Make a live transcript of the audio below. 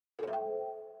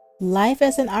Life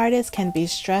as an artist can be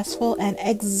stressful and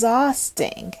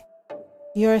exhausting.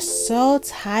 You're so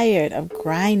tired of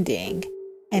grinding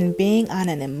and being on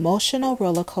an emotional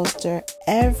roller coaster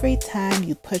every time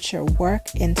you put your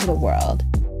work into the world.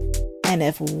 And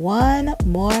if one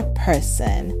more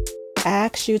person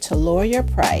asks you to lower your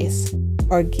price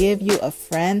or give you a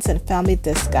friends and family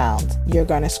discount, you're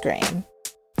gonna scream.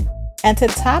 And to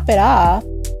top it off,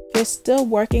 you're still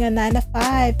working a 9 to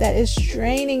 5 that is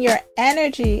draining your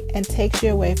energy and takes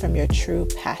you away from your true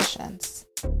passions.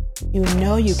 You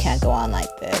know you can't go on like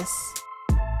this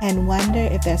and wonder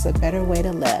if there's a better way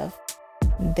to live.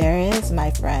 There is,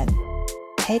 my friend.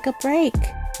 Take a break.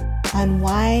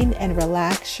 Unwind and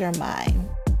relax your mind.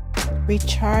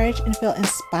 Recharge and feel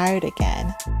inspired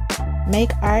again.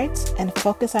 Make art and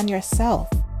focus on yourself.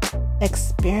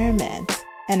 Experiment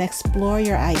and explore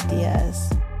your ideas.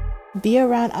 Be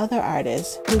around other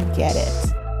artists who get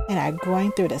it and are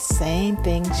going through the same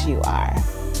things you are.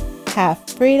 Have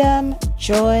freedom,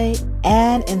 joy,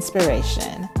 and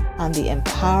inspiration on the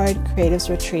Empowered Creatives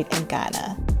Retreat in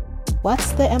Ghana.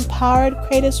 What's the Empowered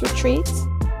Creatives Retreat?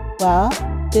 Well,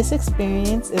 this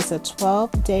experience is a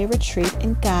 12-day retreat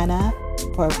in Ghana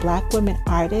for Black women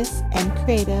artists and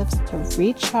creatives to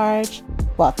recharge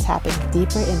while tapping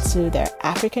deeper into their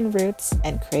African roots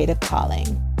and creative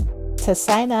calling. To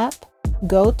sign up,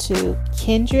 go to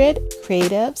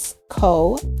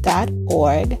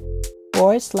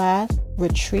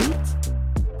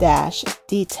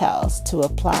kindredcreatives.org/retreat-details to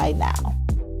apply now.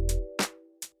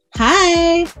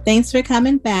 Hi, thanks for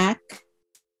coming back.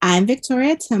 I'm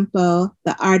Victoria Tempo,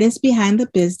 the artist behind the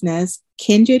business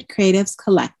Kindred Creatives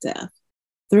Collective.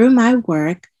 Through my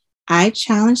work, I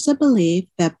challenge the belief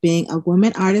that being a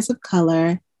woman artist of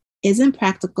color isn't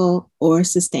practical or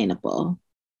sustainable.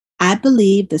 I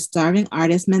believe the starving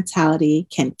artist mentality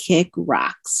can kick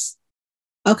rocks.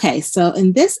 Okay, so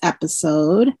in this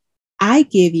episode, I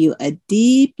give you a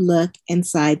deep look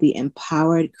inside the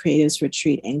Empowered Creatives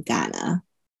Retreat in Ghana.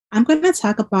 I'm going to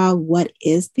talk about what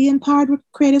is the Empowered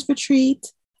Creatives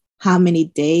Retreat, how many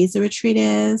days the retreat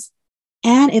is,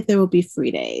 and if there will be free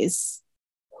days.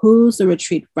 Who's the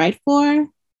retreat right for?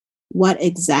 What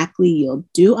exactly you'll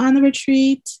do on the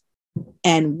retreat?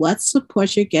 And what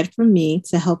support you get from me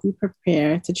to help you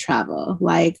prepare to travel.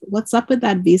 Like, what's up with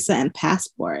that visa and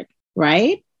passport,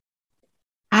 right?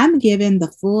 I'm giving the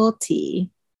full tea.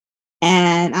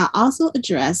 And I'll also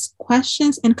address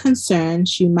questions and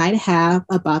concerns you might have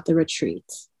about the retreat.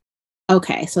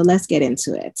 Okay, so let's get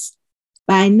into it.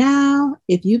 By now,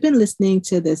 if you've been listening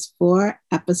to this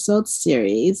 4-episode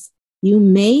series, you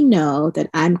may know that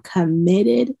I'm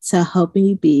committed to helping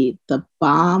you be the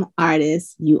bomb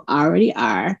artist you already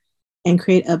are and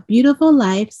create a beautiful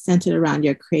life centered around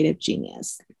your creative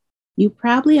genius. You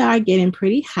probably are getting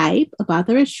pretty hype about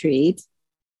the retreat,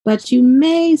 but you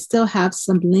may still have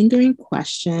some lingering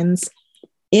questions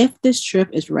if this trip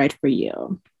is right for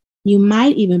you. You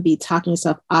might even be talking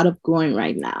yourself out of going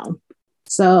right now.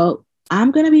 So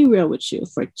I'm going to be real with you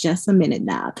for just a minute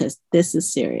now, because this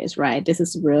is serious, right? This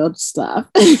is real stuff.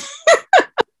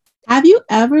 Have you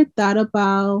ever thought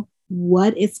about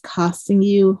what it's costing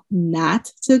you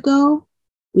not to go?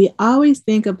 We always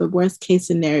think of the worst case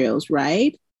scenarios,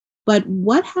 right? But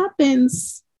what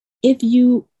happens if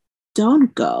you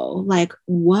don't go? Like,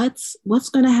 what's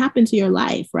going to happen to your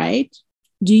life, right?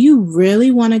 Do you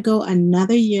really want to go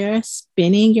another year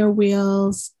spinning your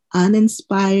wheels,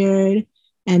 uninspired,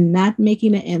 and not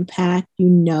making the impact you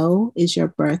know is your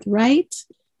birthright?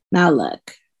 Now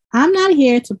look, I'm not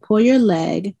here to pull your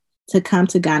leg to come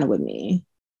to Ghana with me.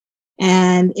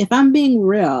 And if I'm being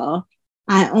real,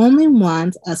 I only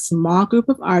want a small group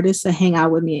of artists to hang out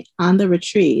with me on the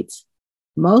retreat,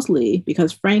 mostly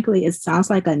because frankly, it sounds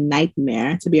like a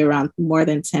nightmare to be around more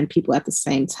than 10 people at the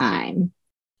same time.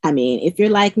 I mean, if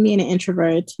you're like me and an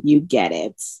introvert, you get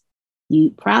it. You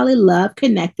probably love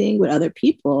connecting with other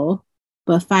people,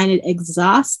 but find it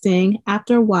exhausting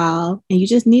after a while, and you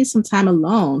just need some time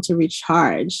alone to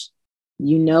recharge.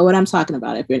 You know what I'm talking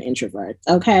about if you're an introvert,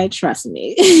 okay? Trust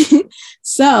me.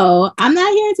 So I'm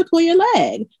not here to pull your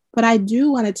leg, but I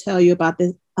do want to tell you about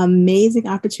this amazing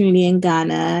opportunity in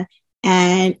Ghana,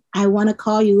 and I want to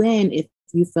call you in if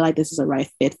you feel like this is a right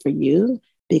fit for you,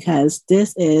 because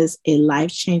this is a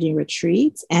life-changing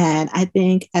retreat, and I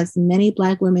think as many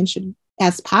Black women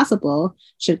as possible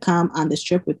should come on this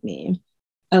trip with me.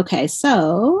 Okay,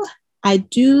 so I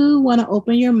do want to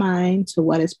open your mind to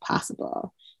what is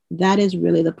possible. That is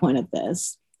really the point of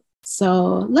this.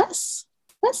 So let's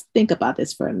think about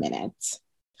this for a minute.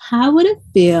 How would it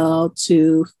feel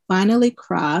to finally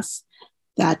cross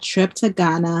that trip to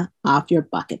Ghana off your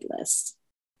bucket list?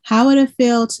 How would it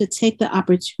feel to take the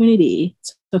opportunity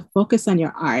to focus on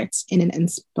your art in an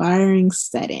inspiring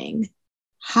setting?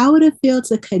 How would it feel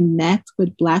to connect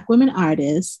with Black women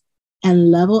artists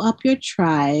and level up your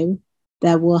tribe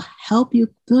that will help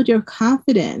you build your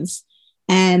confidence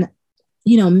and,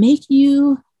 make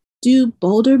you do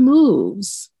bolder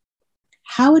moves?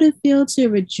 How would it feel to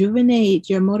rejuvenate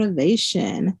your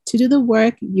motivation to do the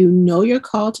work you know you're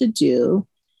called to do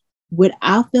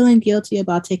without feeling guilty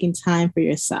about taking time for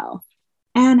yourself?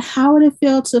 And how would it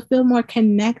feel to feel more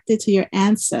connected to your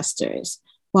ancestors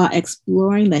while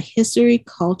exploring the history,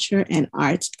 culture, and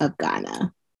art of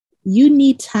Ghana? You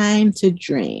need time to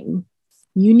dream.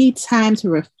 You need time to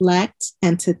reflect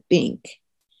and to think.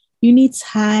 You need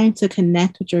time to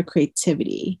connect with your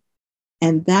creativity.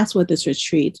 And that's what this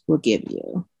retreat will give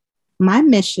you. My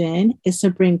mission is to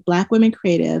bring Black women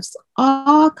creatives,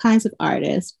 all kinds of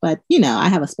artists, but I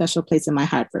have a special place in my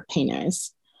heart for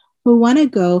painters who want to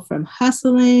go from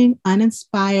hustling,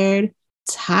 uninspired,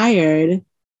 tired,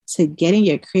 to getting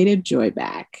your creative joy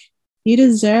back. You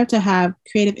deserve to have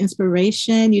creative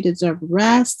inspiration, you deserve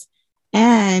rest,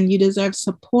 and you deserve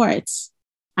support.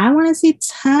 I want to see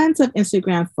tons of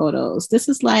Instagram photos. This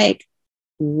is like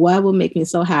what will make me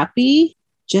so happy.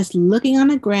 Just looking on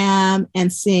the gram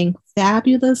and seeing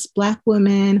fabulous Black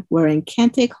women wearing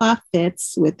kente cloth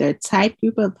fits with their tight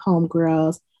group of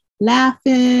homegirls,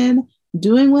 laughing,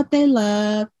 doing what they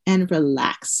love, and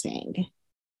relaxing.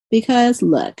 Because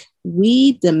look,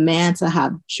 we demand to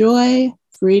have joy,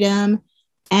 freedom,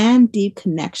 and deep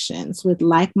connections with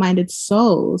like-minded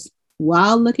souls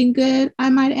while looking good, I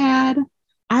might add.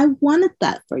 I wanted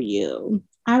that for you.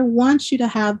 I want you to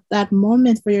have that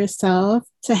moment for yourself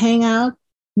to hang out,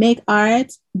 make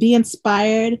art, be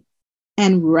inspired,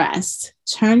 and rest.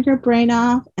 Turn your brain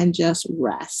off and just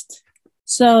rest.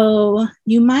 So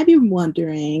you might be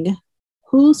wondering,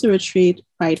 who's the retreat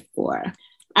right for?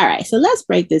 All right, so let's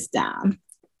break this down.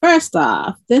 First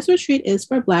off, this retreat is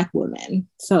for Black women.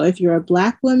 So if you're a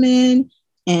Black woman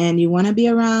and you want to be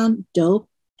around dope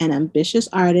and ambitious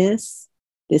artists,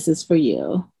 this is for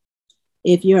you.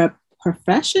 If you're a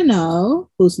professional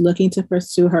who's looking to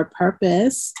pursue her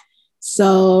purpose,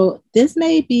 so this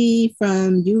may be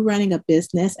from you running a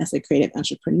business as a creative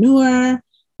entrepreneur.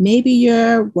 Maybe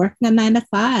you're working a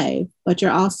 9-to-5, but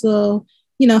you're also,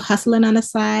 hustling on the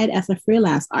side as a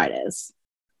freelance artist.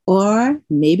 Or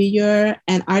maybe you're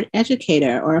an art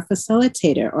educator or a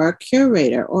facilitator or a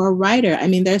curator or a writer. I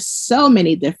mean, there's so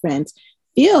many different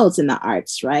fields in the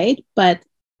arts, right? But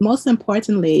most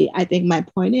importantly, I think my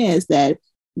point is that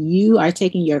you are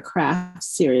taking your craft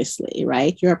seriously,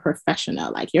 right? You're a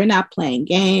professional. Like, you're not playing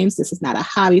games. This is not a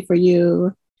hobby for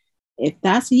you. If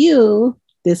that's you,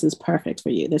 this is perfect for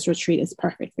you. This retreat is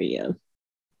perfect for you.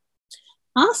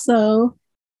 Also,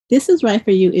 this is right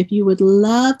for you if you would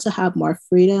love to have more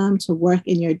freedom to work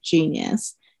in your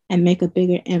genius and make a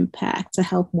bigger impact to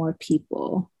help more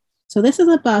people. So this is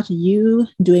about you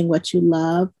doing what you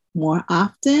love more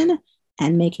often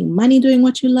and making money doing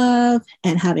what you love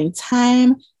and having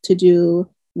time to do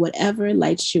whatever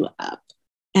lights you up.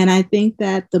 And I think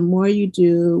that the more you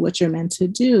do what you're meant to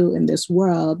do in this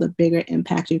world, the bigger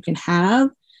impact you can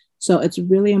have. So it's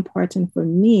really important for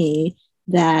me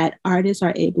that artists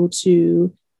are able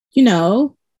to,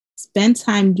 spend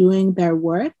time doing their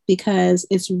work, because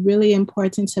it's really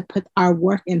important to put our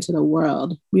work into the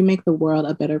world. We make the world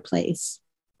a better place.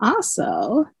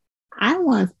 Also, I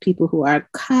want people who are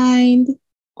kind,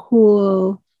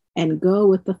 cool, and go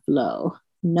with the flow.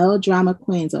 No drama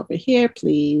queens over here,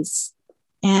 please.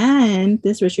 And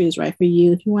this retreat is right for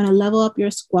you if you want to level up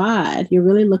your squad. You're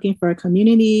really looking for a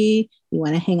community. You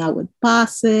want to hang out with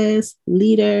bosses,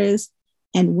 leaders,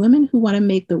 and women who want to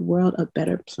make the world a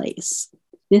better place.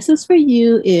 This is for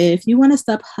you if you want to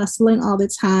stop hustling all the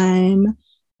time.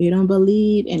 You don't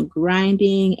believe in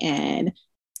grinding and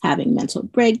having mental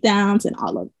breakdowns and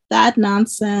all of that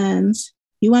nonsense.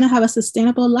 You want to have a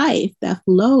sustainable life that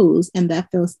flows and that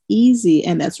feels easy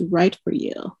and that's right for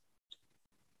you.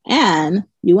 And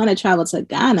you want to travel to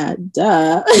Ghana,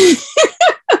 duh.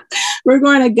 We're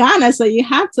going to Ghana, so you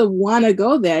have to want to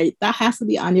go there. That has to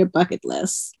be on your bucket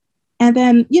list. And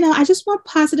then, I just want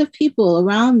positive people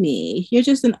around me. You're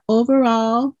just an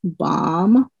overall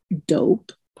bomb,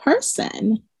 dope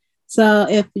person. So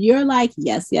if you're like,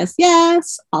 yes, yes,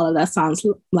 yes, all of that sounds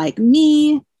like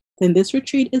me, then this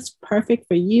retreat is perfect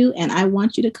for you. And I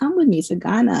want you to come with me to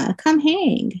Ghana. Come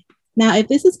hang. Now, if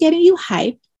this is getting you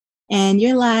hyped and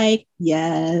you're like,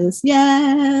 yes,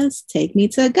 yes, take me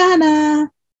to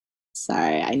Ghana.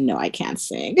 Sorry, I know I can't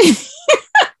sing.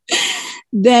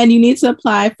 Then you need to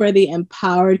apply for the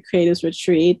Empowered Creatives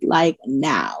Retreat like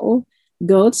now.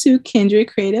 go to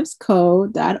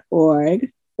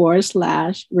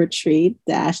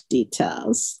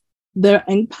kindredcreativesco.org/retreat-details. The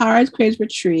Empowered Creatives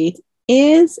Retreat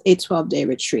is a 12-day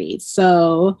retreat.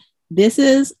 So this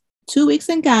is 2 weeks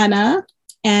in Ghana,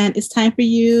 and it's time for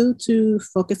you to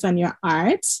focus on your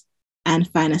art and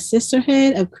find a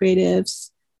sisterhood of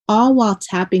creatives, all while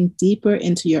tapping deeper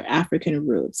into your African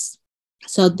roots.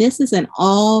 So this is an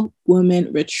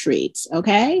all-women retreat,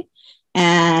 okay?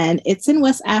 And it's in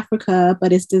West Africa,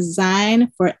 but it's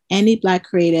designed for any Black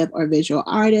creative or visual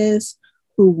artist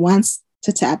who wants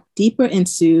to tap deeper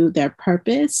into their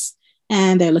purpose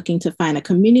and they're looking to find a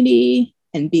community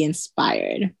and be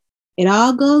inspired. It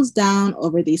all goes down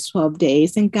over these 12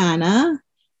 days in Ghana.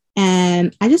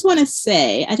 And I just want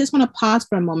to pause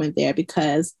for a moment there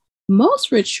because most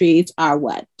retreats are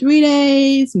 3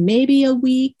 days, maybe a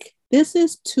week. This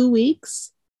is 2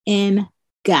 weeks in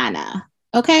Ghana,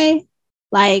 okay?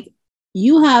 Like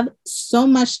you have so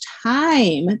much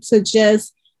time to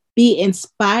just be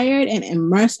inspired and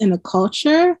immersed in the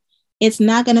culture. It's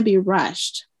not going to be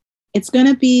rushed. It's going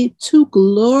to be 2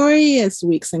 glorious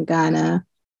weeks in Ghana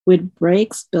with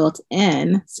breaks built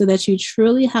in so that you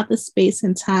truly have the space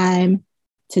and time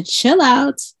to chill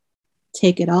out,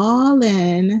 take it all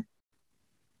in,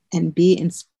 and be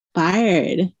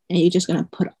inspired. And you're just going to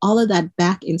put all of that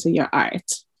back into your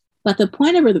art. But the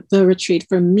point of the retreat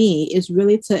for me is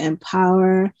really to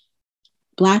empower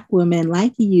Black women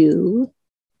like you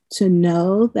to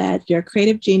know that your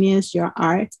creative genius, your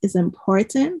art is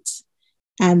important,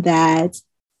 and that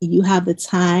you have the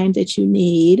time that you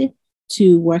need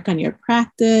to work on your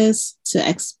practice, to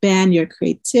expand your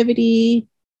creativity,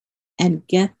 and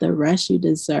get the rest you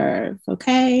deserve,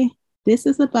 okay? This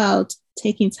is about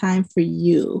taking time for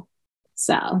you.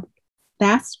 So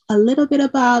that's a little bit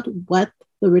about what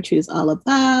the retreat is all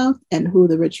about and who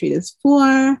the retreat is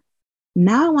for.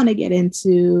 Now I want to get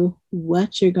into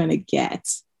what you're going to get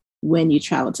when you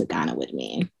travel to Ghana with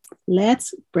me.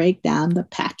 Let's break down the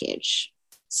package.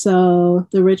 So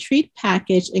the retreat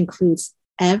package includes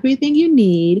everything you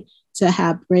need to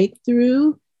have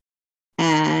breakthrough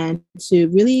and to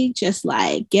really just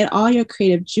like get all your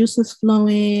creative juices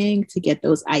flowing, to get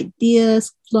those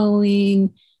ideas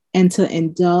flowing, and to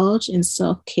indulge in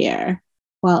self-care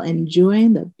while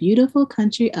enjoying the beautiful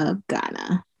country of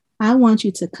Ghana. I want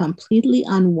you to completely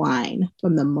unwind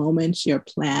from the moment your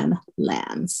plan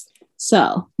lands.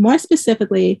 So, more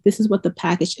specifically, this is what the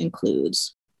package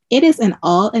includes. It is an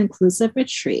all-inclusive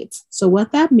retreat. So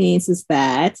what that means is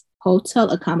that hotel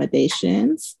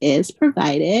accommodations is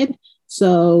provided.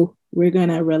 So we're going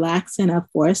to relax in a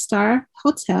 4-star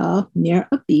hotel near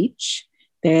a beach.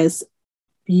 There's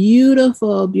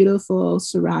beautiful, beautiful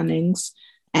surroundings,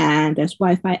 and there's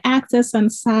Wi-Fi access on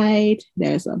site.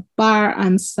 There's a bar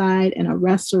on site and a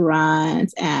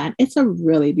restaurant, and it's a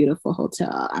really beautiful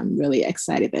hotel. I'm really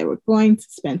excited that we're going to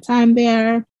spend time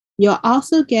there. You'll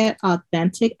also get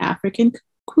authentic African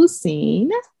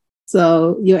cuisine.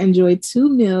 So you'll enjoy 2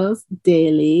 meals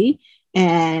daily.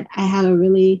 And I have a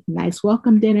really nice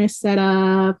welcome dinner set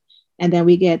up. And then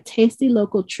we get tasty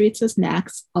local treats and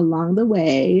snacks along the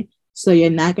way. So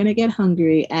you're not going to get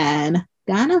hungry. And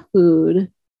Ghana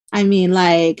food, I mean,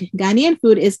 like Ghanaian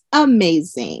food is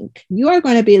amazing. You are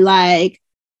going to be like,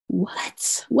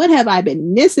 what have I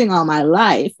been missing all my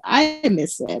life? I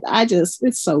miss it.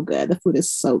 It's so good. The food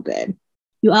is so good.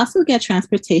 You also get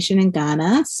transportation in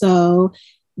Ghana. So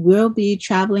we'll be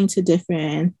traveling to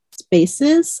different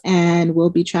spaces and we'll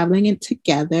be traveling in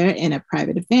together in a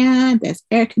private van that's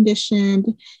air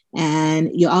conditioned. And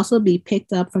you'll also be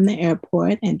picked up from the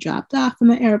airport and dropped off from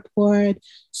the airport.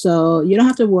 So you don't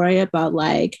have to worry about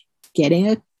like getting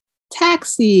a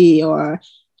taxi or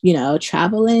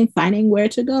traveling, finding where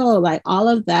to go, like all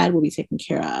of that will be taken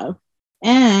care of.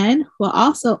 And we'll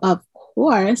also, of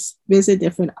course, visit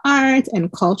different art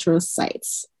and cultural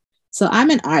sites. So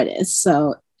I'm an artist,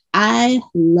 so I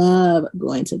love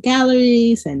going to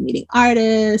galleries and meeting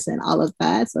artists and all of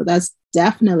that. So that's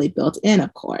definitely built in,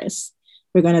 of course.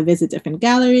 We're going to visit different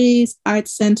galleries, art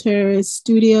centers,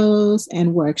 studios,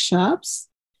 and workshops.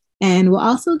 And we'll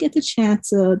also get the chance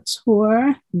to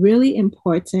tour really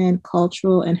important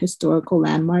cultural and historical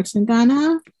landmarks in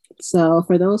Ghana. So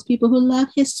for those people who love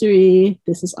history,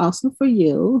 this is also for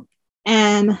you.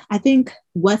 And I think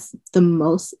what's the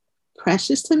most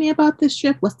precious to me about this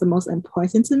trip, what's the most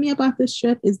important to me about this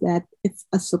trip is that it's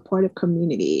a supportive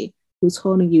community who's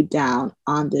holding you down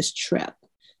on this trip.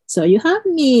 So you have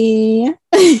me.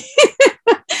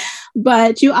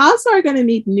 But you also are going to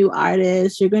meet new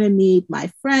artists. You're going to meet my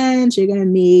friends. You're going to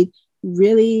meet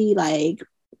really like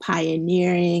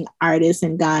pioneering artists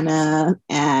in Ghana.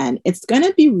 And it's going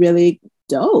to be really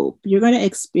dope. You're going to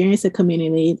experience a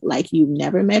community like you've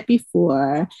never met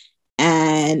before.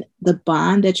 And the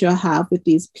bond that you'll have with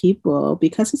these people,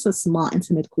 because it's a small,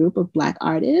 intimate group of Black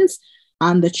artists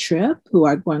on the trip who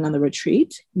are going on the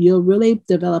retreat, you'll really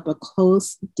develop a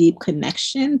close, deep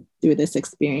connection through this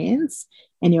experience.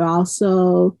 And you'll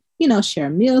also, share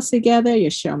meals together,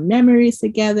 you share memories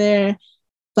together,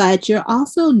 but you're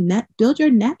also build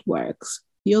your networks.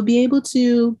 You'll be able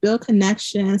to build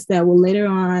connections that will later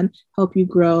on help you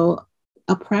grow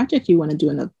a project you want to do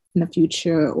in the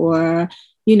future, or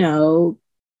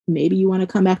maybe you want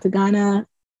to come back to Ghana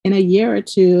in a year or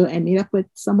two and meet up with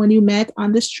someone you met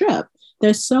on this trip.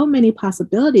 There's so many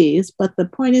possibilities, but the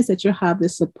point is that you have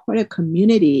this supportive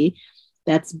community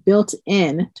that's built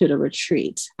in to the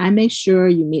retreat. I make sure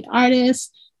you meet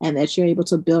artists and that you're able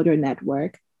to build your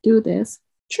network through this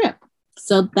trip.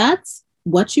 So that's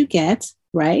what you get,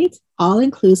 right? All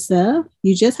inclusive.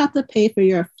 You just have to pay for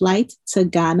your flight to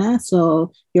Ghana.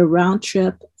 So your round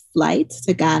trip flight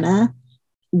to Ghana.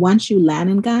 Once you land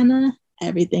in Ghana,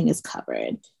 everything is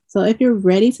covered. So if you're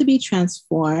ready to be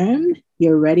transformed,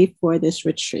 you're ready for this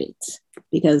retreat,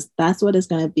 because that's what it's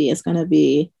going to be. It's going to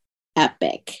be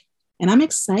epic. And I'm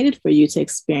excited for you to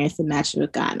experience the Magic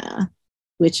of Ghana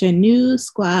with your new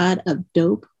squad of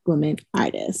dope women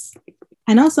artists.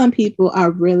 I know some people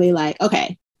are really like,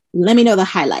 okay, let me know the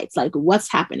highlights, like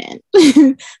what's happening.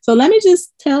 So let me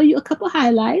just tell you a couple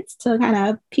highlights to kind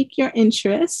of pique your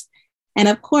interest. And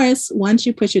of course, once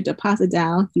you put your deposit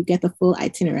down, you get the full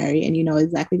itinerary and you know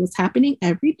exactly what's happening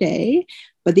every day.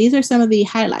 But these are some of the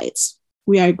highlights.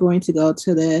 We are going to go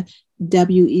to the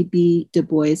W.E.B. Du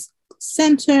Bois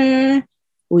Center.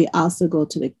 We also go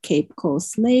to the Cape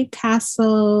Coast Slave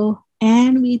Castle,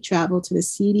 and we travel to the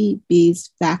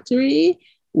CDB's factory,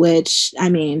 which, I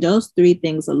mean, those three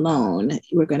things alone,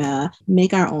 we're going to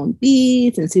make our own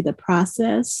beads and see the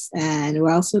process. And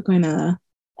we're also going to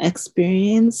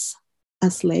experience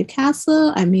a slave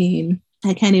castle. I mean,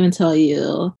 I can't even tell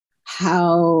you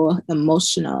how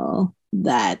emotional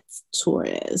that tour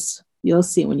is. You'll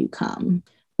see when you come.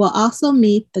 We'll also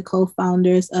meet the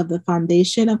co-founders of the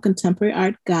Foundation of Contemporary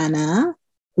Art Ghana,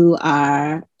 who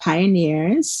are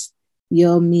pioneers.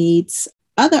 You'll meet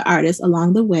other artists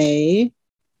along the way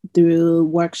through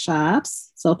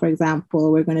workshops. So for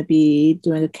example, we're going to be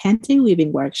doing a kente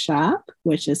weaving workshop,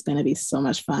 which is going to be so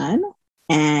much fun.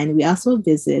 And we also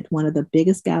visit one of the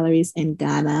biggest galleries in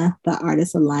Ghana, the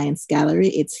Artists Alliance Gallery.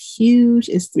 It's huge.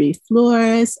 It's 3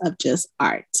 floors of just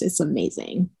art. It's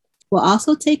amazing. We'll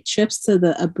also take trips to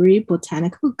the Aburi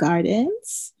Botanical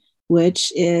Gardens,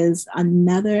 which is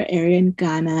another area in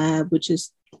Ghana, which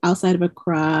is outside of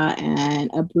Accra. And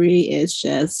Aburi is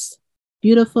just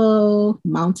beautiful,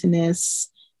 mountainous.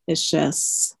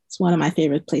 It's one of my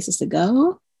favorite places to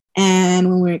go. And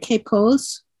when we're at Cape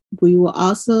Coast, we will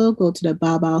also go to the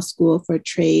Baobab School for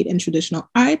Trade and Traditional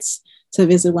Arts to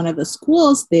visit one of the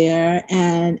schools there.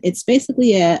 And it's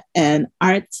basically an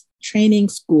art training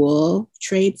school,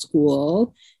 trade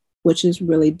school, which is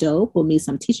really dope. We'll meet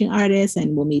some teaching artists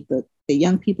and we'll meet the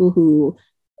young people who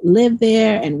live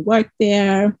there and work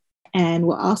there. And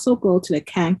we'll also go to the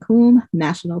Cancun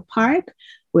National Park,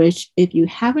 which, if you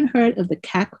haven't heard of the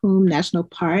Cancun National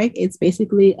Park, it's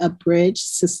basically a bridge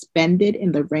suspended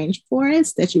in the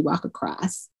rainforest that you walk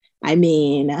across. I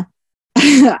mean,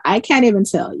 I can't even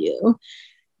tell you.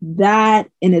 That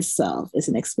in itself is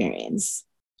an experience.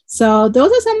 So those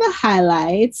are some of the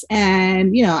highlights.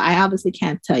 And, I obviously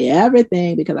can't tell you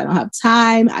everything because I don't have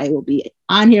time. I will be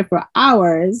on here for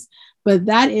hours, but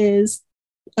that is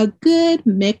a good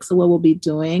mix of what we'll be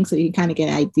doing. So you can kind of get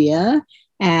an idea.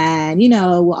 And,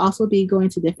 we'll also be going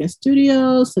to different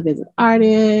studios to visit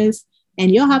artists, and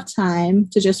you'll have time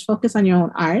to just focus on your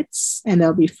own arts. And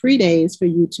there'll be free days for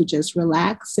you to just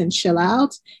relax and chill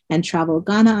out and travel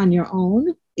Ghana on your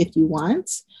own if you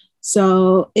want.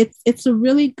 So it's a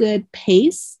really good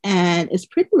pace and it's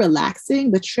pretty relaxing.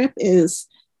 The trip is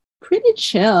pretty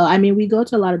chill. I mean, we go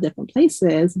to a lot of different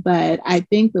places, but I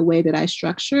think the way that I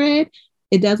structure it,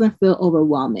 it doesn't feel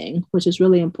overwhelming, which is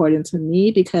really important to me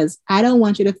because I don't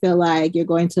want you to feel like you're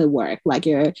going to work, like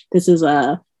this is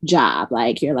a job,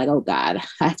 like you're like, oh God,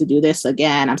 I have to do this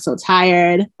again. I'm so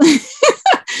tired.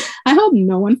 I hope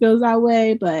no one feels that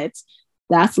way, but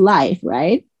that's life,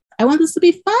 right? I want this to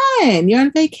be fun. You're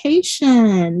on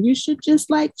vacation. You should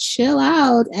just like chill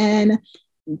out and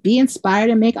be inspired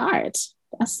and make art.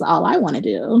 That's all I want to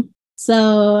do.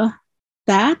 So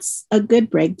that's a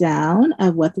good breakdown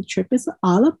of what the trip is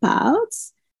all about.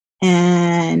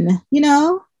 And,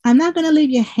 I'm not going to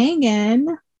leave you hanging.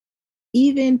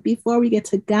 Even before we get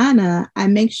to Ghana, I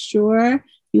make sure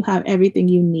you have everything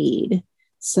you need.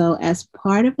 So, as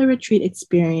part of the retreat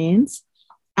experience,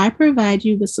 I provide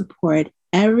you with support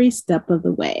every step of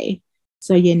the way.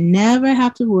 So, you never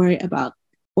have to worry about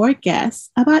or guess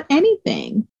about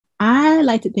anything. I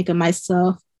like to think of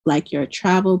myself like your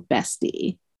travel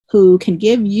bestie who can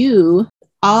give you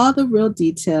all the real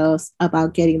details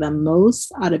about getting the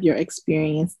most out of your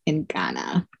experience in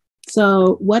Ghana.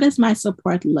 So, what does my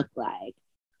support look like?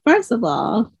 First of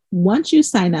all, once you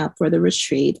sign up for the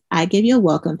retreat, I give you a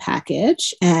welcome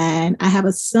package, and I have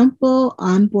a simple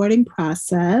onboarding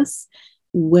process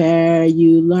where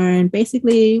you learn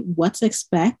basically what to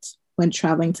expect when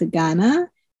traveling to Ghana.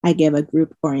 I give a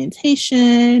group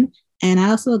orientation, and I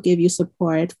also give you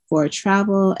support for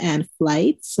travel and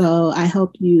flights. So I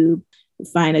help you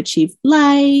find a cheap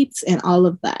flight and all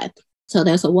of that. So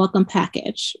there's a welcome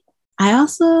package. I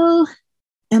also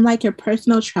am like your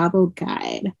personal travel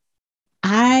guide.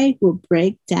 I will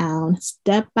break down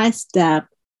step by step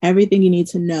everything you need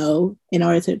to know in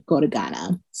order to go to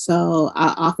Ghana. So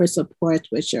I'll offer support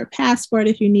with your passport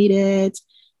if you need it.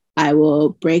 I will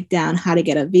break down how to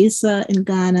get a visa in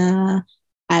Ghana.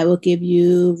 I will give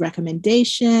you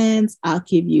recommendations. I'll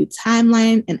give you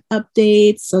timeline and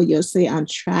updates so you'll stay on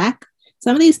track.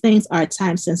 Some of these things are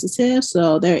time sensitive,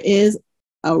 so there is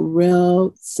a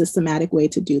real systematic way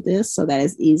to do this so that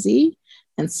is easy.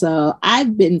 And so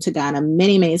I've been to Ghana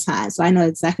many, many times, so I know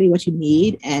exactly what you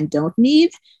need and don't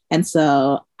need. And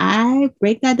so I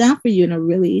break that down for you in a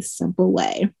really simple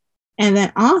way. And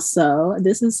then also,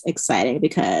 this is exciting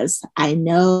because I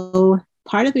know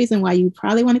part of the reason why you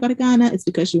probably want to go to Ghana is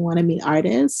because you want to meet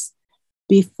artists.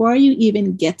 Before you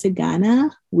even get to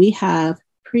Ghana, we have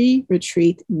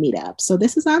pre-retreat meetups. So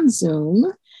this is on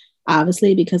Zoom,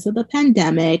 obviously because of the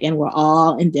pandemic, and we're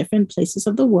all in different places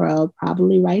of the world,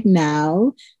 probably right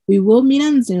now. We will meet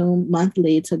on Zoom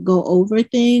monthly to go over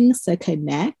things, to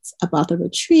connect about the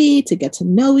retreat, to get to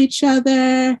know each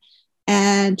other.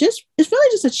 And just, it's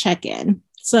really just a check-in.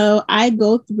 So I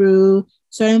go through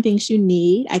certain things you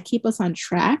need. I keep us on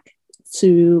track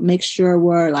to make sure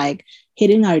we're like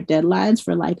hitting our deadlines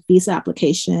for like visa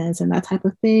applications and that type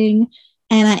of thing.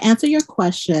 And I answer your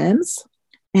questions.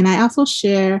 And I also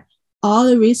share all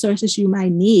the resources you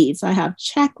might need. So I have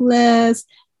checklists,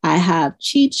 I have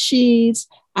cheat sheets,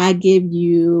 I give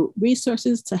you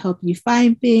resources to help you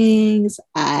find things.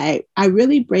 I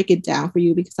really break it down for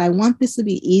you because I want this to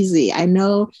be easy. I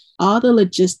know all the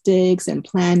logistics and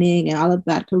planning and all of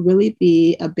that could really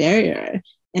be a barrier.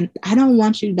 And I don't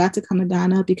want you not to come to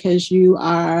Ghana because you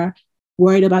are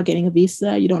worried about getting a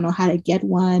visa, you don't know how to get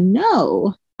one.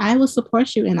 No, I will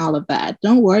support you in all of that.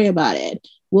 Don't worry about it.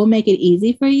 We'll make it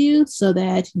easy for you so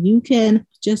that you can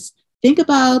just think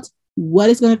about what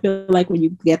it's going to feel like when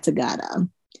you get to Ghana.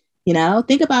 You know,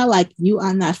 think about like you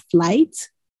on that flight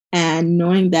and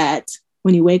knowing that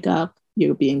when you wake up,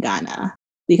 you'll be in Ghana.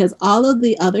 Because all of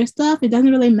the other stuff, it doesn't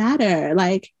really matter.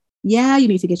 Like, yeah, you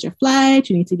need to get your flight,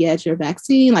 you need to get your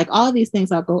vaccine, like all of these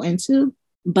things I'll go into.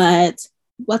 But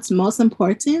what's most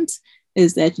important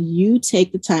is that you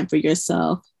take the time for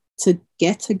yourself to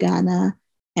get to Ghana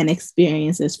and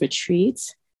experience this retreat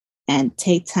and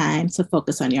take time to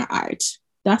focus on your art.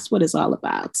 That's what it's all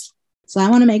about. So I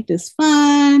want to make this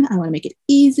fun. I want to make it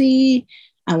easy.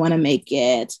 I want to make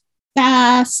it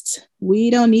fast. We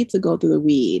don't need to go through the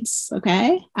weeds,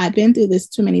 okay? I've been through this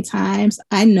too many times.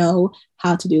 I know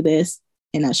how to do this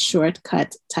in a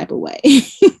shortcut type of way.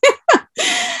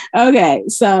 Okay,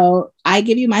 so I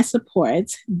give you my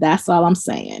support. That's all I'm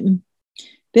saying.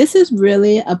 This is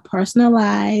really a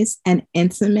personalized and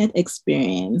intimate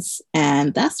experience,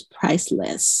 and that's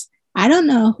priceless. I don't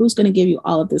know who's going to give you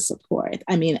all of this support.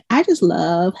 I mean, I just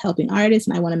love helping artists,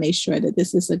 and I want to make sure that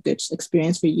this is a good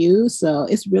experience for you. So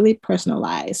it's really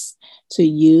personalized to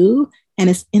you, and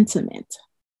it's intimate.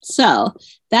 So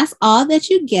that's all that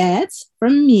you get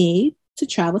from me to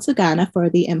travel to Ghana for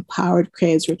the Empowered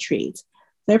Creatives Retreat.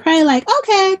 They're probably like,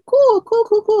 okay,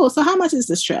 cool. So how much is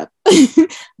this trip?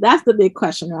 That's the big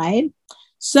question, right?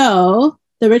 So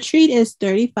the retreat is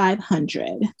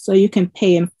 $3,500. So you can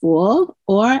pay in full,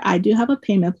 or I do have a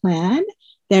payment plan.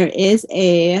 There is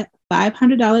a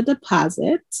 $500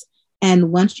 deposit.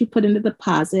 And once you put in the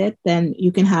deposit, then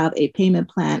you can have a payment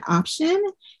plan option.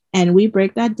 And we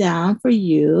break that down for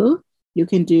you. You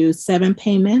can do 7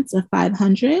 payments of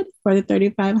 $500 for the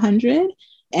 $3,500.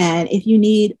 And if you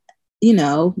need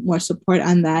more support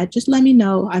on that, just let me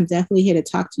know. I'm definitely here to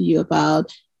talk to you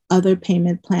about other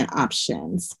payment plan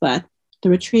options. But the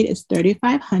retreat is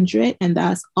 $3,500, and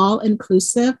that's all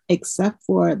inclusive except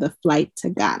for the flight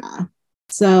to Ghana.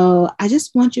 So I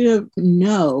just want you to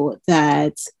know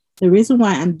that the reason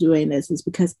why I'm doing this is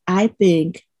because I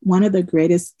think one of the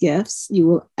greatest gifts you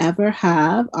will ever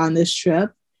have on this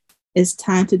trip is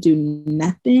time to do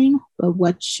nothing but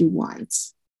what you want.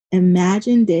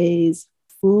 Imagine days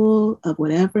full of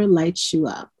whatever lights you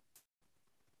up.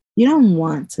 You don't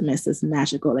want to miss this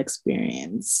magical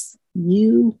experience.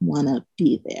 You want to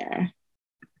be there.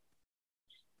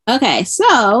 Okay,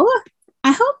 so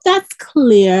I hope that's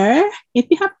clear. If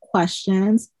you have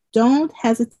questions, don't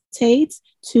hesitate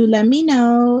to let me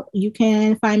know. You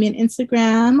can find me on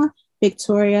Instagram,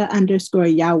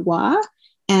 Victoria_Yawa,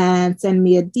 and send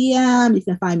me a DM. You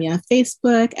can find me on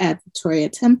Facebook at Victoria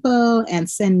Tempo and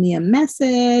send me a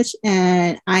message.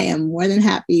 And I am more than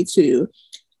happy to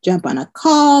jump on a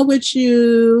call with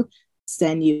you,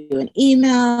 send you an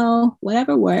email,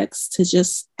 whatever works to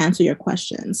just answer your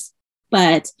questions.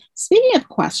 But speaking of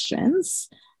questions,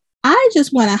 I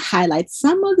just want to highlight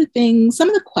some of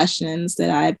the questions that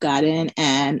I've gotten,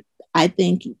 and I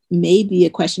think maybe a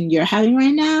question you're having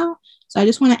right now. So I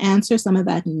just want to answer some of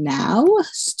that now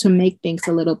to make things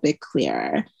a little bit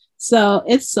clearer. So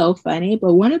it's so funny,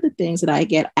 but one of the things that I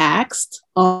get asked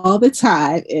all the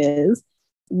time is,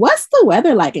 what's the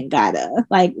weather like in Ghana?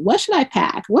 Like, what should I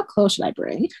pack? What clothes should I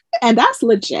bring? And that's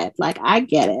legit. Like, I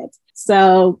get it.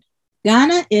 So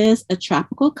Ghana is a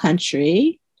tropical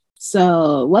country.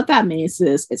 So what that means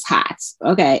is it's hot.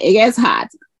 Okay, it gets hot,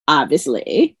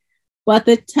 obviously. But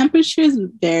the temperatures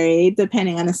vary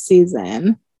depending on the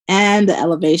season and the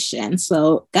elevation.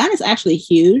 So Ghana is actually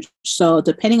huge. So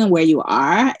depending on where you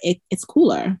are, it's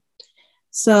cooler.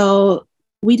 So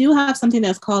we do have something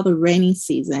that's called the rainy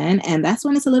season, and that's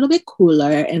when it's a little bit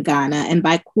cooler in Ghana. And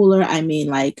by cooler, I mean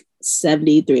like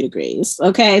 73 degrees.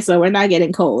 Okay, so we're not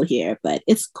getting cold here, but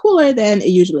it's cooler than it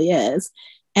usually is.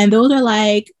 And those are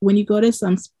like, when you go to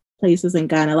some places in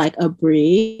Ghana, like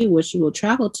Abri, which you will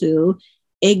travel to,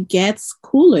 it gets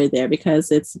cooler there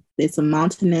because it's a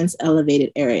mountainous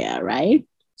elevated area, right?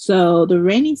 So the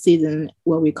rainy season,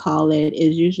 what we call it,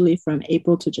 is usually from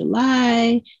April to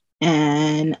July.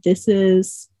 And this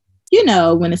is,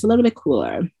 when it's a little bit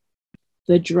cooler.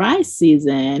 The dry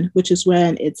season, which is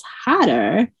when it's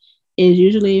hotter, is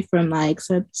usually from like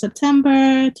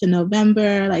September to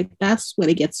November. Like, that's when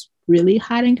it gets really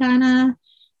hot in Ghana.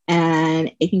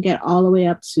 And it can get all the way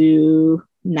up to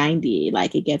 90.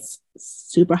 Like, it gets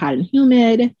super hot and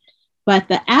humid. But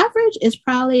the average is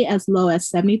probably as low as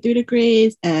 73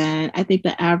 degrees. And I think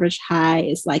the average high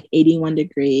is like 81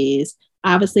 degrees.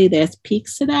 Obviously, there's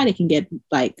peaks to that. It can get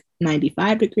like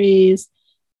 95 degrees.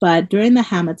 But during the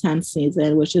Hamilton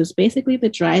season, which is basically the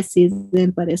dry season,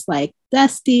 but it's like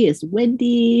dusty, it's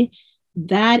windy,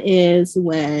 that is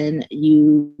when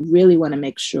you really want to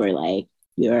make sure like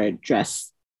you're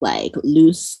dressed like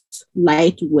loose,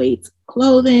 lightweight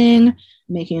clothing,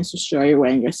 making sure you're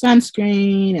wearing your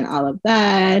sunscreen and all of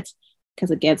that, because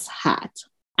it gets hot.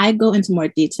 I go into more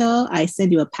detail. I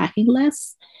send you a packing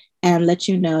list and let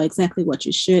you know exactly what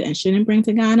you should and shouldn't bring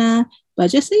to Ghana.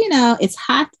 But just so you know, it's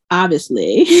hot,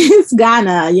 obviously. It's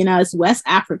Ghana, it's West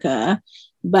Africa,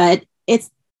 but it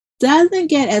doesn't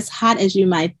get as hot as you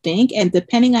might think. And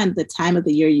depending on the time of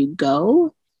the year you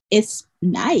go, it's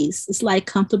nice. It's like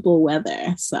comfortable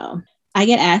weather. So I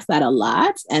get asked that a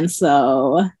lot. And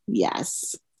so,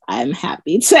 yes, I'm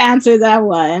happy to answer that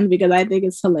one because I think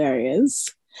it's hilarious.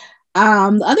 The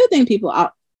other thing people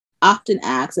often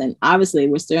ask, and obviously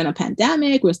we're still in a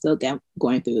pandemic, we're still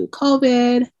going through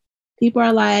COVID. People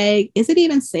are like, is it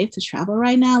even safe to travel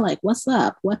right now? Like, what's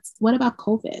up? What about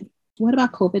COVID? What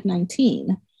about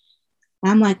COVID-19?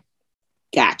 I'm like,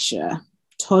 gotcha.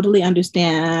 Totally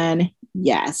understand.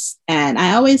 Yes. And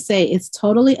I always say it's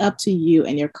totally up to you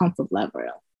and your comfort level.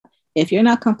 If you're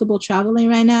not comfortable traveling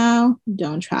right now,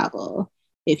 don't travel.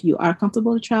 If you are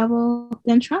comfortable to travel,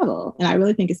 then travel. And I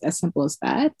really think it's as simple as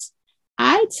that.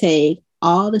 I take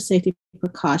all the safety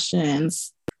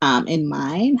precautions in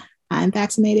mind. I'm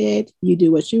vaccinated. You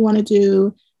do what you want to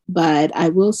do. But I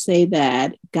will say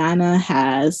that Ghana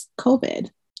has COVID.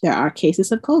 There are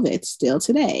cases of COVID still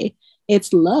today.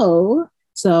 It's low.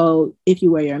 So if you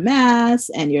wear your mask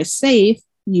and you're safe,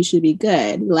 you should be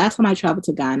good. The last time I traveled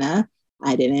to Ghana,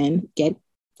 I didn't get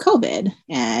COVID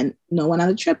and no one on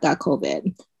the trip got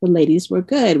COVID. The ladies were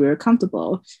good. We were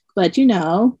comfortable. But,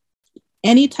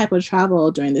 any type of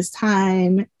travel during this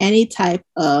time, any type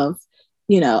of,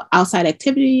 outside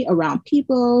activity around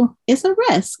people, it's a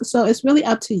risk. So it's really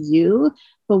up to you.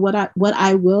 But what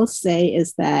I will say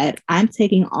is that I'm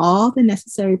taking all the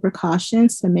necessary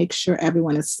precautions to make sure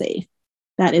everyone is safe.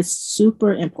 That is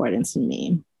super important to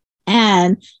me.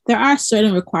 And there are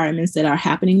certain requirements that are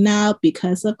happening now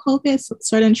because of COVID,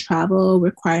 certain travel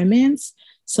requirements.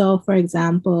 So, for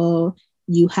example,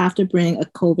 You have to bring a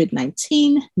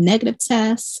COVID-19 negative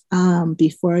test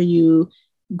before you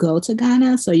go to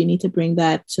Ghana. So you need to bring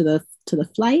that to the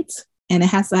flight, and it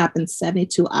has to happen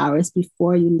 72 hours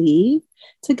before you leave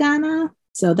to Ghana.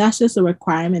 So that's just a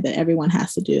requirement that everyone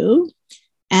has to do.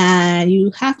 And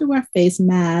you have to wear face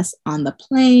masks on the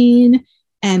plane.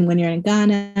 And when you're in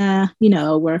Ghana,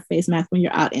 wear a face mask when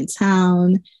you're out in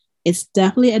town. It's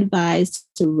definitely advised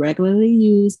to regularly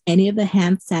use any of the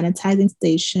hand sanitizing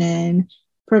station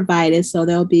provided. So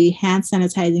there'll be hand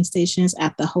sanitizing stations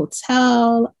at the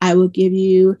hotel. I will give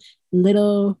you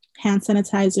little hand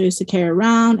sanitizers to carry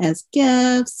around as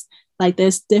gifts. Like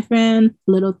there's different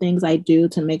little things I do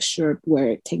to make sure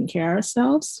we're taking care of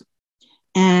ourselves.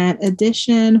 And in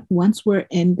addition, once we're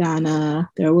in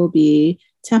Ghana, there will be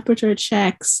temperature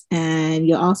checks, and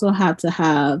you'll also have to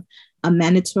have a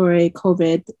mandatory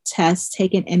COVID test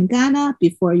taken in Ghana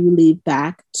before you leave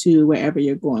back to wherever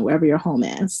you're going, wherever your home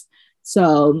is.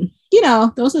 So,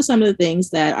 those are some of the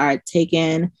things that are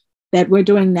taken that we're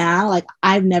doing now. Like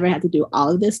I've never had to do all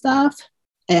of this stuff.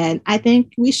 And I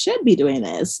think we should be doing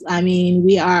this. I mean,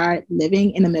 we are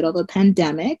living in the middle of a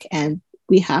pandemic, and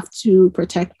we have to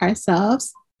protect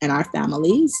ourselves and our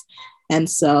families. And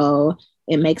so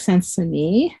it makes sense to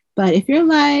me. But if you're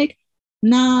like,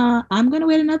 nah, I'm going to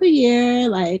wait another year,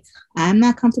 like I'm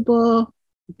not comfortable,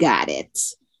 got it.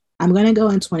 I'm going to go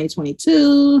in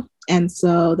 2022. And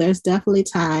so there's definitely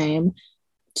time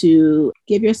to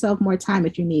give yourself more time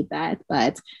if you need that.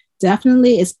 But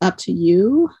definitely it's up to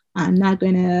you. I'm not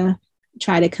going to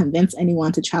try to convince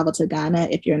anyone to travel to Ghana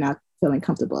if you're not feeling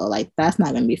comfortable. Like that's not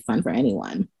going to be fun for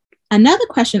anyone. Another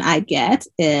question I get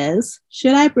is,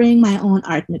 should I bring my own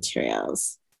art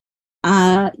materials?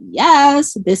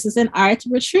 Yes, this is an art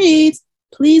retreat.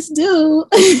 Please do.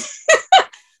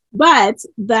 But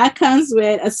that comes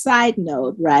with a side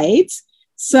note, right?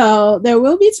 So there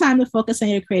will be time to focus on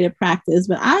your creative practice,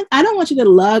 but I don't want you to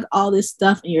lug all this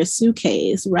stuff in your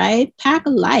suitcase, right? Pack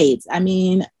light. I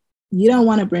mean, you don't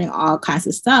want to bring all kinds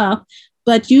of stuff,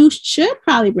 but you should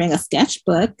probably bring a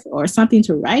sketchbook or something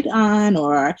to write on,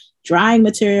 or drawing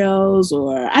materials,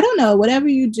 or I don't know, whatever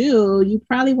you do, you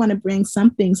probably want to bring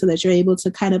something so that you're able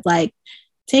to kind of like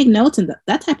take notes and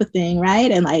that type of thing, right?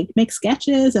 And like make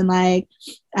sketches, and like,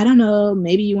 I don't know,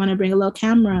 maybe you want to bring a little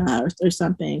camera or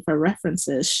something for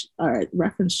references or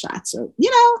reference shots, or,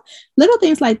 little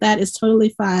things like that is totally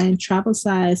fine. Travel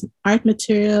size art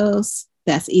materials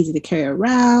that's easy to carry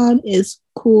around is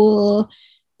cool,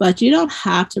 but you don't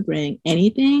have to bring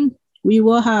anything. We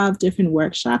will have different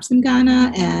workshops in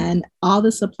Ghana, and all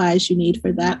the supplies you need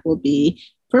for that will be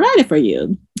provided for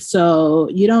you. So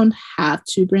you don't have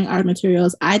to bring art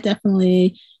materials. I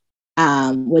definitely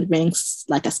would bring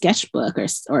like a sketchbook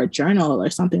or a journal or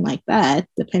something like that,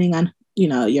 depending on,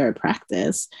 your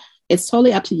practice. It's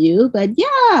totally up to you, but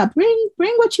yeah, bring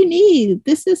what you need.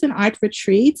 This is an art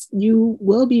retreat. You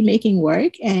will be making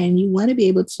work, and you want to be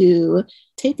able to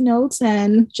take notes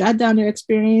and jot down your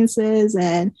experiences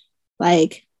and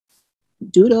like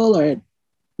doodle or,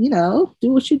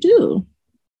 do what you do.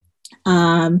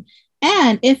 And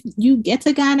if you get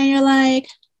to Ghana and you're like,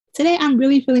 today I'm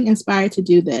really feeling inspired to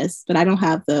do this, but I don't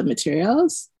have the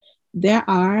materials, there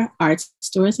are art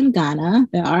stores in Ghana.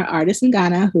 There are artists in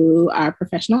Ghana who are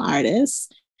professional artists.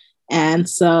 And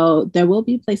so there will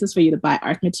be places for you to buy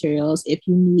art materials if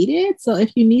you need it. So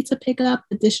if you need to pick up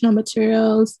additional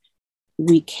materials,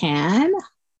 we can,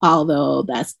 although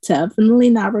that's definitely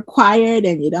not required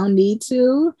and you don't need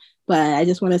to. But I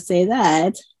just want to say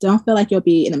that don't feel like you'll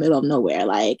be in the middle of nowhere.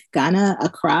 Like Ghana,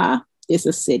 Accra is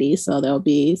a city, so there'll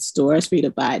be stores for you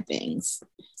to buy things.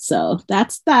 So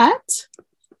that's that.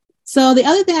 So the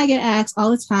other thing I get asked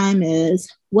all the time is,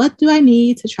 what do I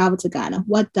need to travel to Ghana?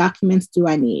 What documents do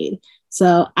I need?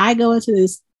 So I go into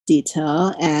this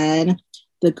detail, and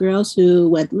the girls who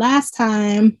went last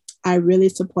time, I really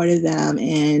supported them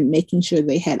in making sure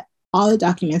they had all the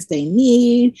documents they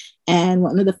need. And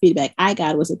one of the feedback I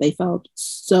got was that they felt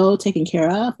so taken care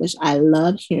of, which I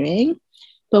love hearing.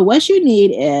 But what you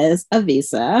need is a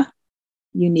visa.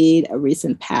 You need a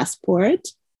recent passport.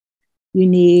 You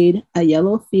need a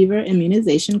yellow fever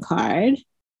immunization card,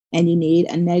 and you need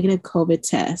a negative COVID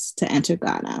test to enter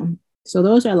Ghana. So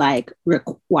those are like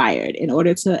required. In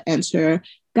order to enter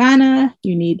Ghana,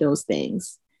 you need those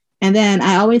things. And then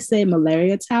I always say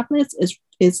malaria tablets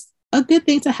is a good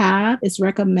thing to have. It's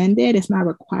recommended. It's not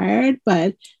required,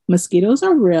 but mosquitoes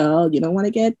are real. You don't want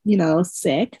to get,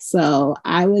 sick. So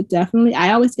I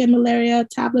always get malaria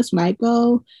tablets when I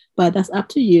go, but that's up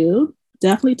to you.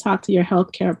 definitely talk to your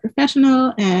healthcare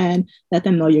professional and let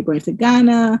them know you're going to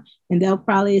Ghana, and they'll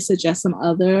probably suggest some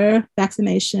other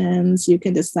vaccinations. You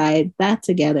can decide that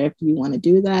together if you want to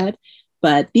do that.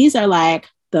 But these are like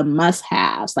the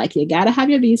must-haves. Like you got to have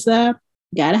your visa,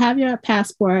 got to have your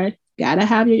passport, got to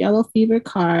have your yellow fever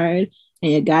card,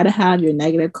 and you got to have your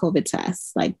negative COVID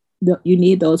test. Like you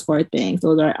need those 4 things.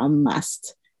 Those are a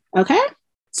must. Okay.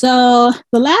 So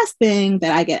the last thing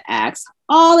that I get asked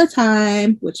all the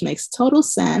time, which makes total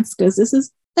sense because this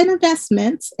is an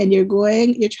investment and you're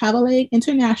traveling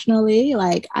internationally.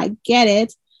 Like I get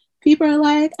it. People are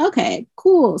like, okay,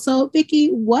 cool. So Vicki,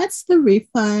 what's the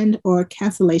refund or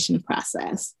cancellation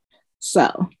process?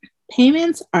 So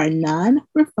payments are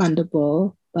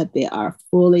non-refundable, but they are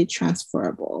fully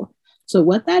transferable. So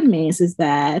what that means is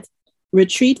that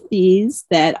retreat fees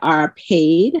that are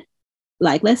paid,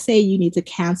 like let's say you need to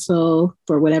cancel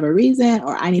for whatever reason,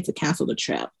 or I need to cancel the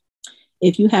trip.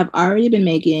 If you have already been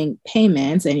making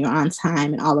payments and you're on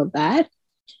time and all of that,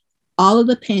 all of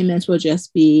the payments will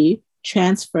just be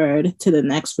transferred to the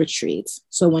next retreat.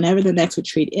 So whenever the next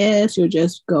retreat is, you'll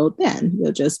just go then.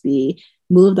 You'll just be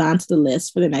moved on to the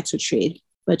list for the next retreat,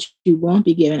 but you won't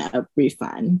be given a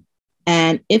refund.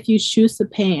 And if you choose to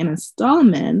pay in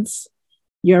installments,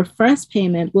 your first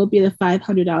payment will be the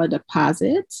 $500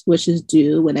 deposit, which is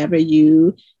due whenever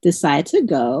you decide to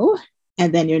go.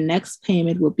 And then your next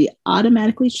payment will be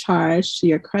automatically charged to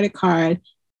your credit card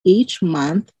each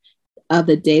month of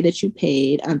the day that you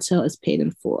paid until it's paid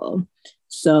in full.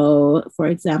 So, for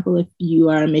example, if you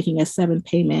are making a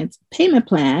 7-payment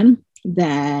plan,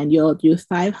 then you'll do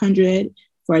 $500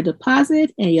 for a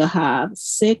deposit and you'll have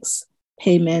 6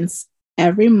 payments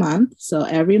every month. So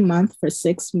every month for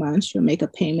 6 months, you'll make a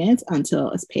payment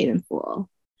until it's paid in full.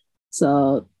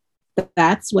 So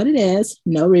that's what it is.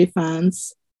 No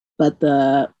refunds, but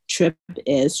the trip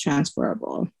is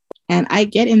transferable. And I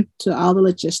get into all the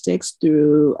logistics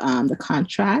through the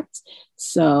contract.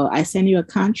 So I send you a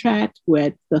contract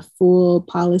with the full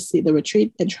policy, the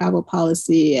retreat and travel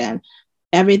policy, and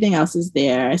everything else is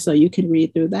there. So you can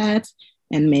read through that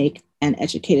and make an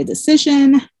educated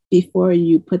decision before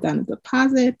you put down a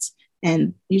deposit.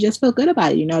 And you just feel good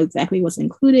about it. You know exactly what's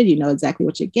included. You know exactly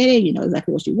what you're getting. You know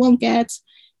exactly what you won't get.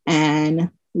 And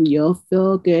you'll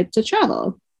feel good to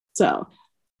travel. So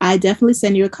I definitely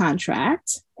send you a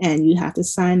contract and you have to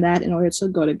sign that in order to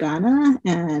go to Ghana.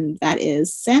 And that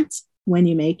is sent when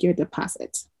you make your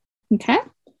deposit. Okay.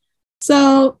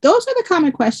 So those are the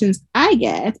common questions I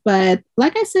get. But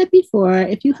like I said before,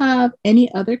 if you have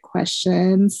any other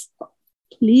questions,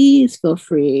 please feel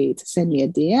free to send me a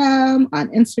DM on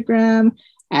Instagram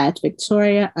at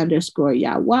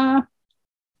Victoria_Yawa.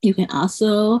 You can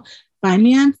also find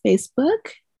me on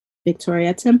Facebook,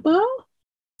 Victoria Tempo,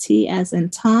 T as in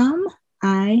Tom,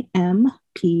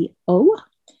 IMPO.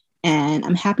 And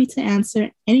I'm happy to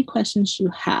answer any questions you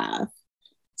have.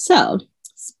 So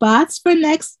spots for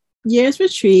next year's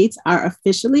retreats are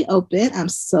officially open. I'm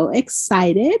so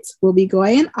excited. We'll be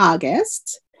going in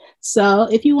August. So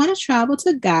if you want to travel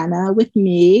to Ghana with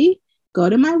me, go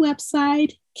to my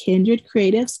website,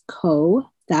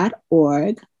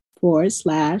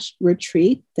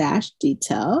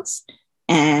 kindredcreatives.org/retreat-details.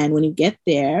 And when you get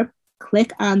there,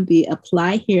 click on the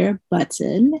Apply Here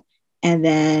button, and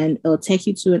then it'll take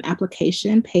you to an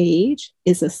application page.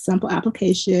 It's a simple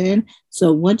application.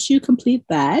 So once you complete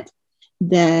that,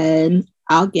 then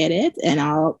I'll get it and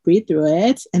I'll read through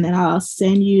it. And then I'll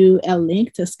send you a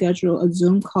link to schedule a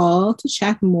Zoom call to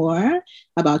chat more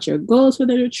about your goals for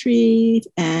the retreat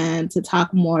and to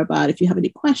talk more about if you have any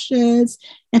questions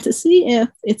and to see if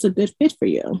it's a good fit for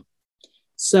you.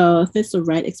 So if it's the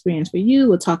right experience for you,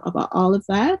 we'll talk about all of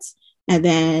that. And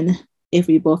then if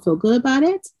we both feel good about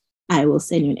it, I will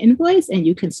send you an invoice and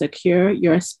you can secure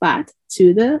your spot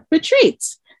to the retreat.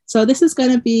 So this is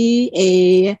going to be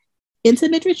a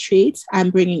intimate retreat. I'm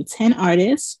bringing 10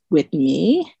 artists with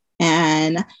me,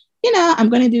 and I'm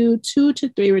going to do 2 to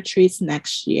 3 retreats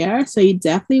next year. So you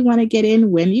definitely want to get in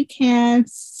when you can,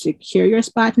 secure your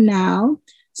spot now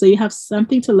so you have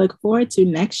something to look forward to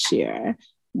next year.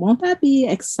 Won't that be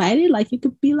exciting? Like you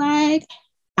could be like,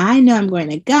 I know I'm going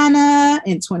to Ghana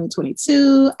in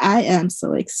 2022. I am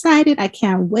so excited. I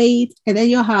can't wait. And then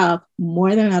you'll have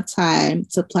more than enough time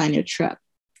to plan your trip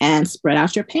and spread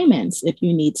out your payments if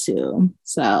you need to.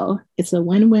 So it's a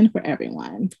win-win for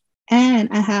everyone. And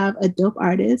I have a dope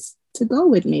artist to go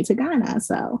with me to Ghana.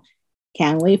 So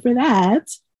can't wait for that.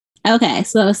 Okay,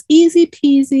 so it's easy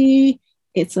peasy.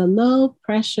 It's a low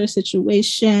pressure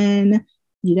situation.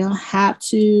 You don't have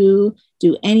to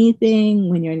do anything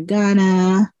when you're in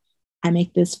Ghana. I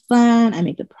make this fun. I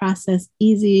make the process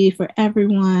easy for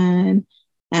everyone.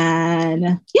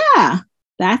 And yeah,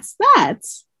 that's that.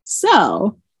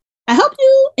 So I hope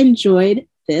you enjoyed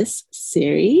this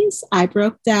series. I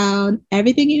broke down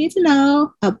everything you need to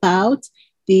know about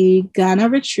the Ghana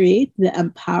retreat, the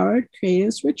Empowered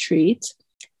Creatives Retreat.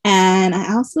 And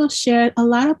I also shared a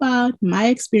lot about my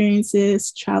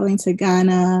experiences traveling to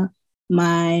Ghana,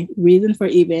 my reason for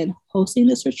even hosting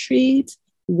this retreat,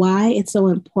 why it's so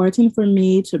important for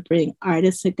me to bring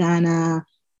artists to Ghana,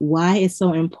 why it's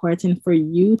so important for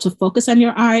you to focus on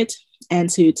your art and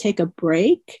to take a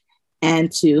break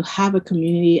and to have a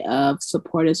community of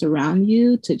supporters around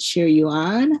you to cheer you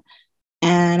on.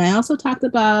 And I also talked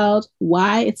about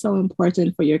why it's so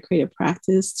important for your creative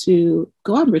practice to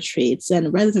go on retreats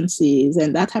and residencies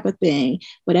and that type of thing,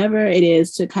 whatever it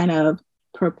is to kind of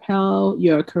propel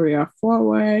your career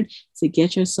forward, to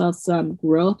get yourself some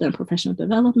growth and professional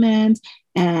development,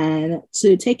 and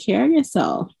to take care of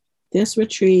yourself. This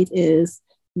retreat is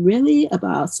really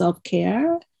about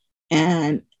self-care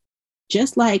and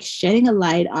just like shedding a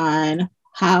light on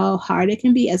how hard it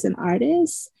can be as an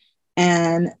artist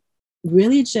and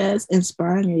really just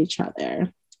inspiring each other.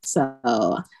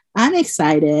 So I'm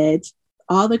excited.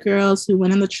 All the girls who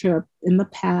went on the trip in the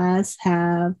past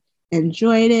have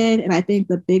enjoyed it. And I think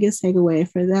the biggest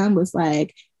takeaway for them was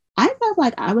like, I felt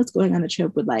like I was going on a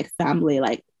trip with like family,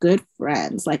 like good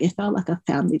friends. Like it felt like a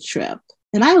family trip.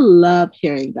 And I love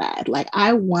hearing that. Like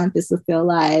I want this to feel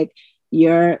like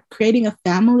you're creating a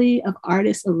family of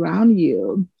artists around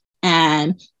you.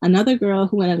 And another girl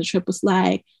who went on the trip was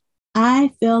like,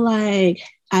 I feel like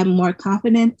I'm more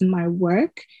confident in my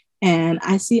work and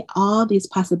I see all these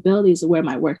possibilities of where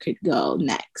my work could go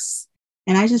next.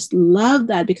 And I just love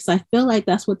that because I feel like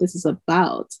that's what this is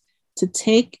about, to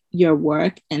take your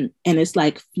work and it's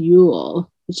like fuel.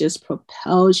 It just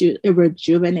propels you, it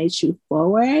rejuvenates you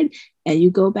forward and you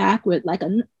go back with like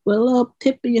with a little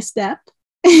pip in your step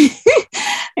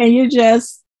and you'll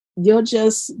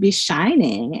just be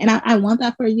shining. And I want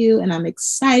that for you. And I'm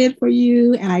excited for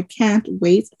you. And I can't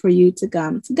wait for you to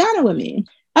come to Ghana with me.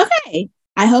 Okay.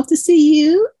 I hope to see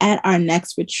you at our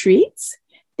next retreat.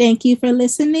 Thank you for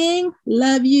listening.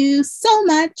 Love you so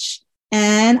much.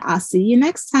 And I'll see you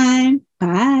next time.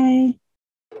 Bye.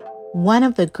 One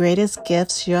of the greatest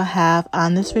gifts you'll have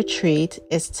on this retreat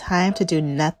is time to do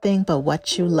nothing but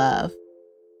what you love.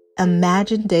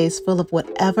 Imagine days full of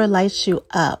whatever lights you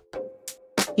up.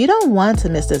 You don't want to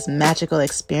miss this magical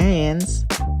experience.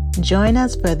 Join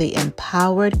us for the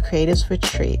Empowered Creatives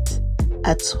Retreat,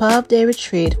 a 12-day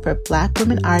retreat for Black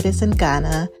women artists in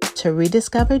Ghana to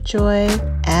rediscover joy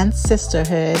and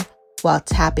sisterhood while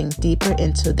tapping deeper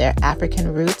into their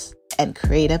African roots and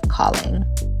creative calling.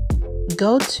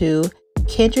 Go to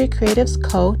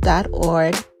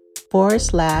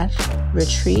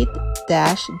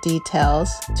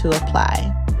kindredcreativesco.org/retreat-details to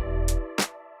apply.